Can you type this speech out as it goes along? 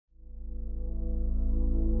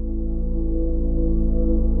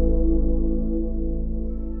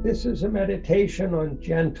This is a meditation on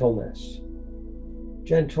gentleness.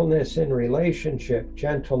 Gentleness in relationship,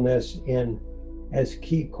 gentleness as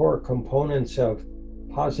key core components of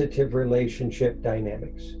positive relationship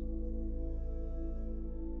dynamics.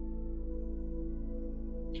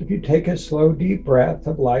 If you take a slow, deep breath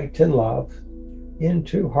of light and love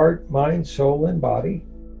into heart, mind, soul, and body,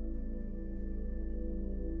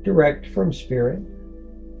 direct from spirit.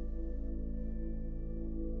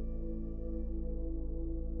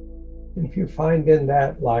 If you find in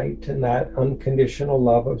that light and that unconditional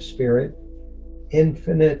love of spirit,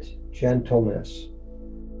 infinite gentleness,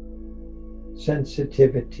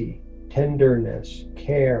 sensitivity, tenderness,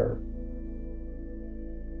 care,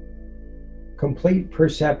 complete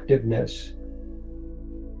perceptiveness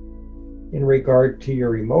in regard to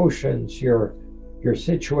your emotions, your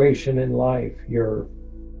situation in life, your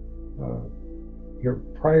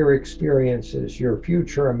prior experiences, your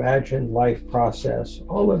future imagined life process,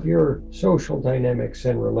 all of your social dynamics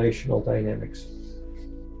and relational dynamics.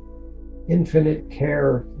 Infinite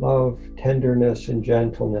care, love, tenderness, and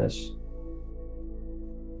gentleness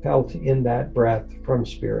felt in that breath from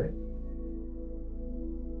spirit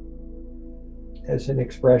as an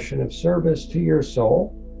expression of service to your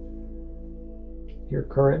soul, your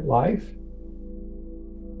current life.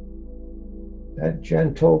 That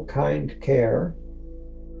gentle, kind care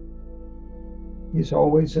is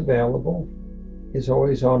always available, is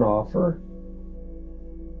always on offer.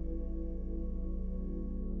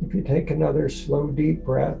 If you take another slow, deep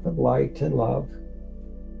breath of light and love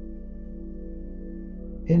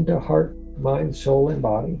into heart, mind, soul, and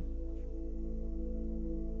body,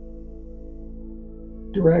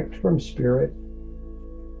 direct from spirit,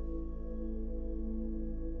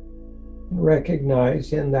 and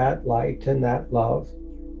recognize in that light and that love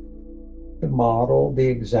the model, the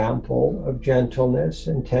example of gentleness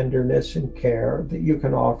and tenderness and care that you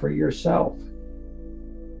can offer yourself.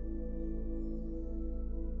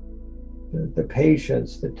 The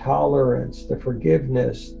patience, the tolerance, the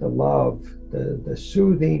forgiveness, the love, the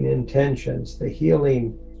soothing intentions, the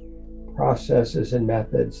healing processes and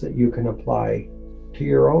methods that you can apply to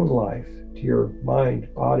your own life, to your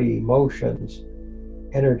mind, body, emotions,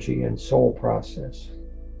 energy, and soul process.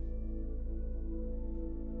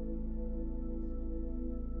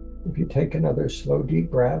 If you take another slow,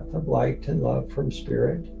 deep breath of light and love from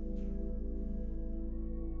spirit,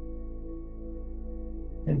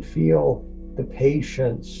 and feel the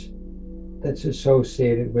patience that's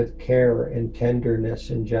associated with care and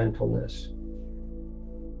tenderness and gentleness,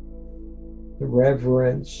 the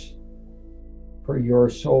reverence for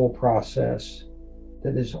your soul process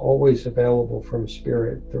that is always available from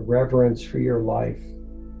spirit, the reverence for your life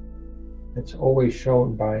that's always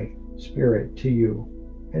shown by spirit to you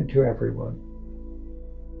and to everyone.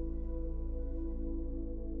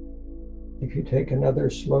 If you take another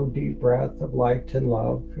slow, deep breath of light and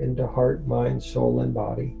love into heart, mind, soul, and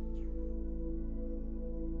body,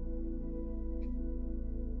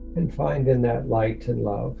 and find in that light and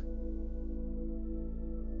love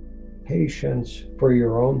patience for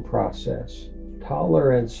your own process,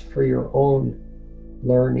 tolerance for your own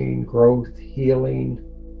learning, growth, healing,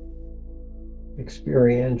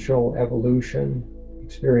 experiential evolution,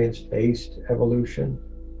 experience-based evolution.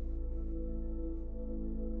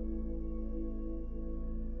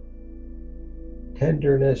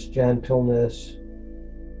 Tenderness, gentleness,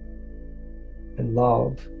 and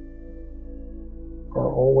love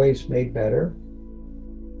are always made better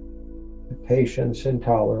with patience and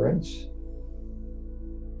tolerance.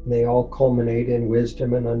 They all culminate in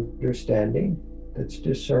wisdom and understanding that's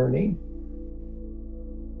discerning.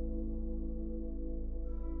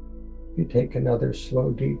 You take another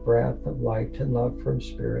slow, deep breath of light and love from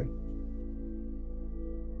spirit,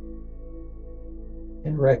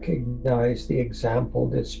 and recognize the example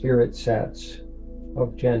that spirit sets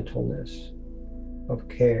of gentleness, of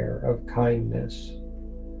care, of kindness,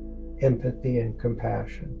 empathy, and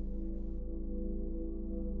compassion.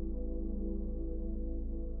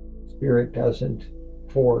 Spirit doesn't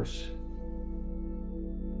force.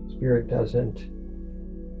 Spirit doesn't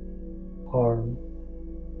harm.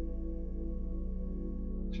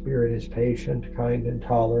 Spirit is patient, kind, and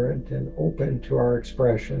tolerant, and open to our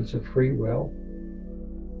expressions of free will,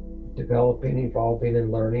 developing, evolving,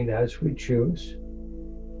 and learning as we choose.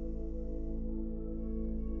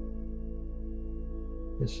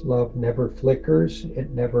 This love never flickers, it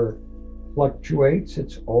never fluctuates,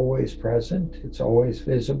 it's always present, it's always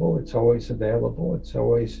visible, it's always available, it's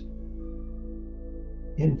always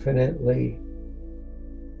infinitely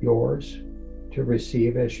yours to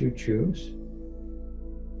receive as you choose,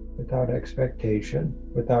 without expectation,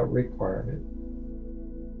 without requirement.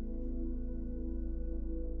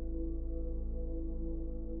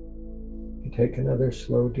 Take another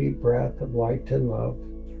slow, deep breath of light and love.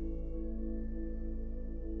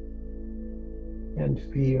 And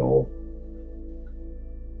feel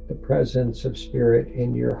the presence of Spirit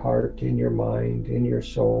in your heart, in your mind, in your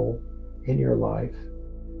soul, in your life.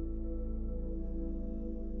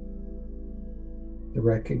 The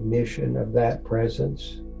recognition of that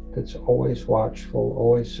presence that's always watchful,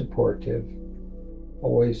 always supportive,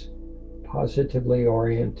 always positively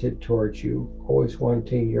oriented towards you, always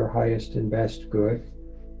wanting your highest and best good,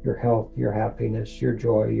 your health, your happiness, your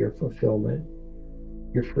joy, your fulfillment,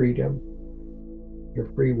 your freedom, your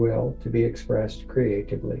free will to be expressed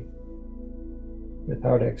creatively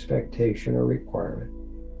without expectation or requirement.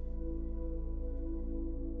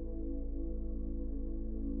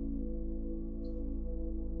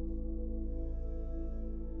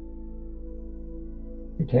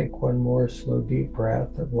 You take one more slow, deep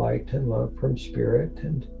breath of light and love from Spirit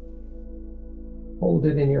and hold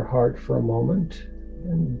it in your heart for a moment,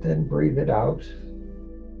 and then breathe it out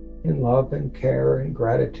in love and care and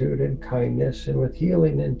gratitude and kindness, and with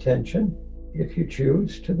healing intention, if you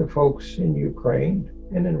choose, to the folks in Ukraine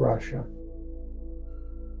and in Russia,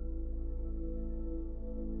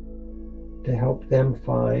 to help them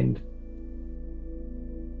find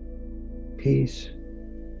peace,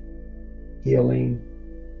 healing,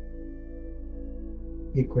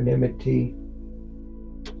 equanimity,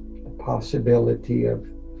 the possibility of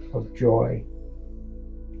joy,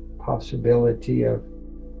 possibility of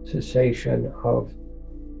cessation of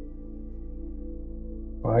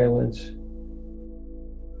violence,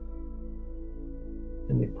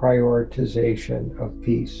 and the prioritization of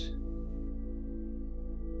peace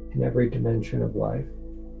in every dimension of life.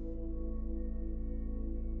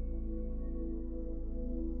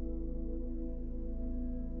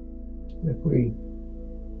 If we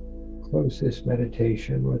close this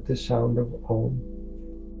meditation with the sound of Om,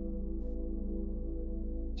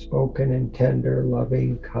 spoken in tender,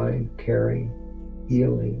 loving, kind, caring,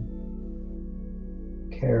 healing,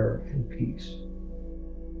 care, and peace.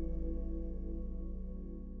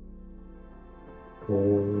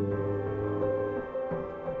 Om.